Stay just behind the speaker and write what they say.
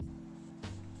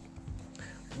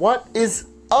What is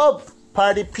up,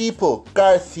 party people?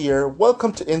 Garth here.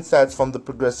 Welcome to Insights from the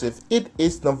Progressive. It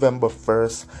is November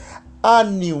 1st, a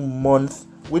new month,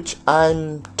 which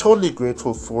I'm totally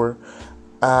grateful for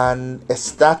and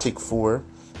ecstatic for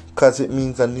because it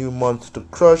means a new month to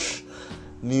crush,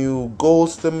 new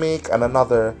goals to make, and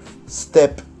another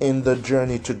step in the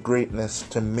journey to greatness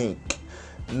to make.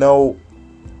 Now,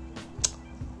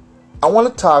 I want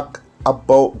to talk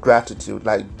about gratitude,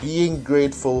 like being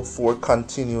grateful for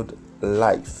continued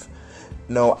life.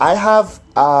 Now, I have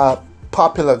a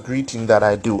popular greeting that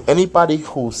I do. Anybody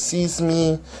who sees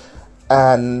me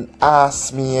and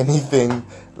asks me anything,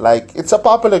 like, it's a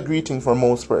popular greeting for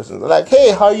most persons. Like,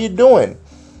 hey, how you doing?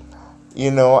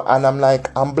 And I'm like,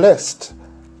 I'm blessed.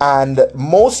 And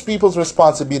most people's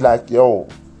response would be like, yo,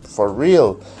 for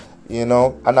real, And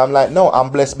I'm like, no,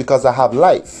 I'm blessed because I have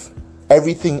life.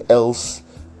 Everything else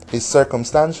is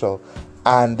circumstantial.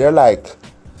 And they're like,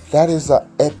 that is an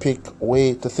epic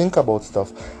way to think about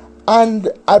stuff. And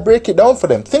I break it down for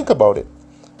them. Think about it.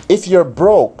 If you're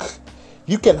broke,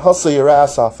 you can hustle your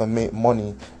ass off and make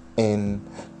money in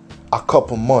a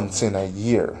couple months, in a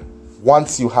year,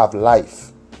 once you have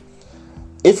life.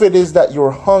 If it is that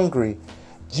you're hungry,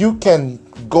 you can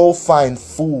go find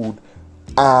food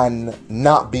and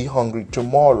not be hungry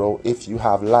tomorrow if you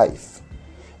have life.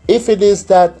 If it is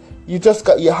that you just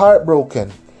got your heart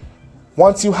broken,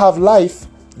 once you have life,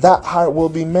 that heart will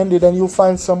be mended and you'll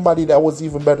find somebody that was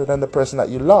even better than the person that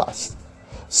you lost.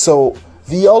 So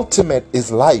the ultimate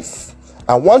is life.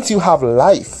 And once you have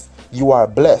life, you are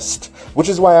blessed, which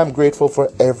is why I'm grateful for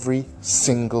every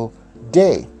single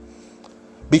day.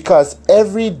 Because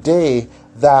every day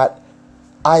that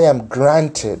I am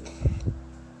granted,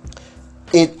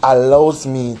 it allows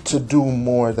me to do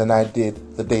more than I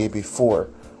did the day before.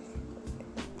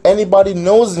 Anybody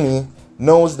knows me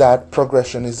knows that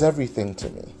progression is everything to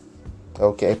me.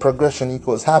 Okay, progression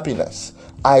equals happiness.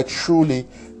 I truly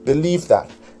believe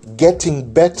that.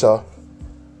 Getting better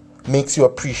makes you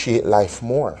appreciate life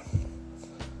more.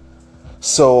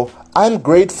 So I'm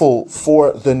grateful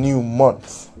for the new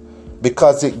month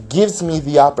because it gives me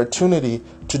the opportunity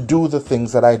to do the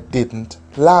things that I didn't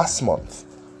last month.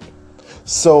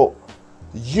 So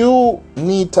you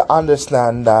need to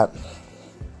understand that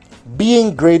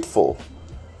being grateful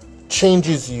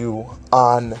changes you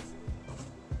on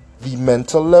the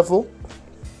mental level,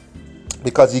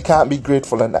 because you can't be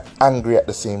grateful and angry at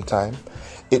the same time.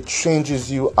 It changes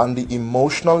you on the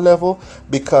emotional level,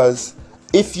 because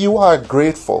if you are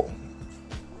grateful,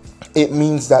 it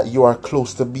means that you are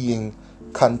close to being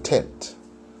content,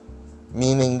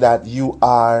 meaning that you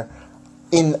are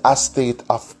in a state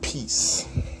of peace.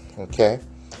 Okay?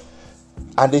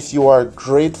 And if you are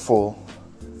grateful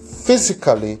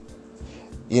physically,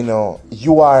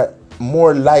 you are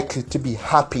more likely to be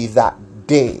happy that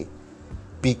day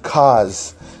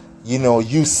because,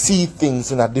 you see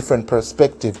things in a different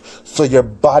perspective. So your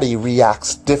body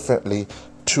reacts differently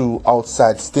to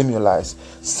outside stimuli.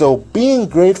 So being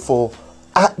grateful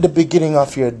at the beginning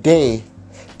of your day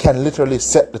can literally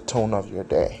set the tone of your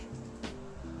day.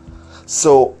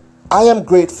 So I am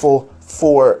grateful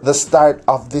for the start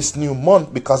of this new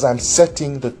month because I'm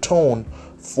setting the tone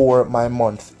for my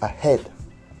month ahead.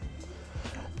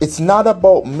 It's not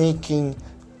about making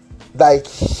like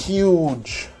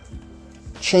huge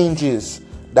changes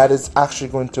that is actually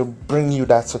going to bring you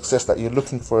that success that you're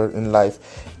looking for in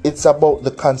life. It's about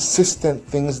the consistent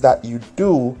things that you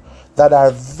do that are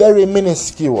very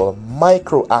minuscule,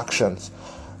 micro actions,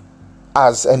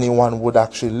 as anyone would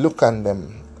actually look at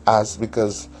them as,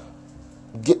 because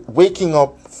waking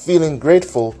up feeling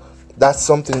grateful, that's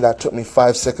something that took me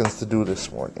 5 seconds to do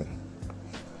this morning.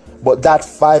 But that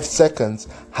 5 seconds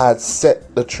had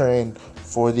set the train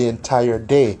for the entire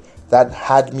day. That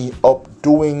had me up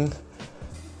doing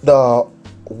the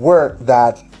work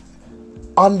that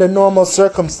under normal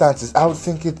circumstances I would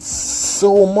think it's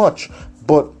so much,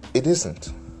 but it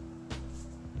isn't.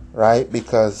 Right?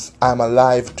 Because I'm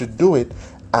alive to do it,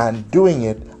 and doing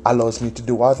it allows me to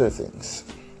do other things.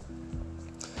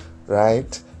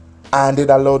 Right? And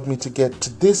it allowed me to get to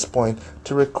this point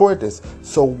to record this.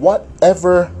 So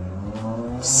whatever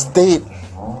state,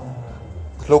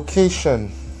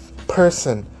 location,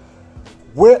 person,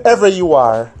 wherever you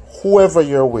are, whoever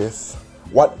you're with,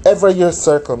 whatever your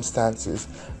circumstances,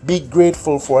 be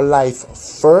grateful for life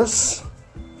first,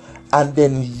 and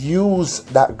then use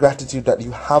that gratitude that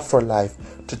you have for life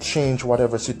to change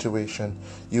whatever situation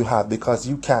you have, because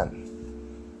you can.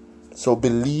 So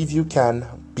believe you can,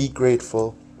 be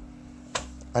grateful,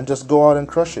 and just go out and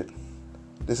crush it.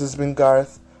 This has been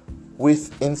Garth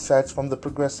with Insights from the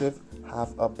Progressive.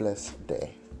 Have a blessed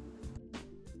day.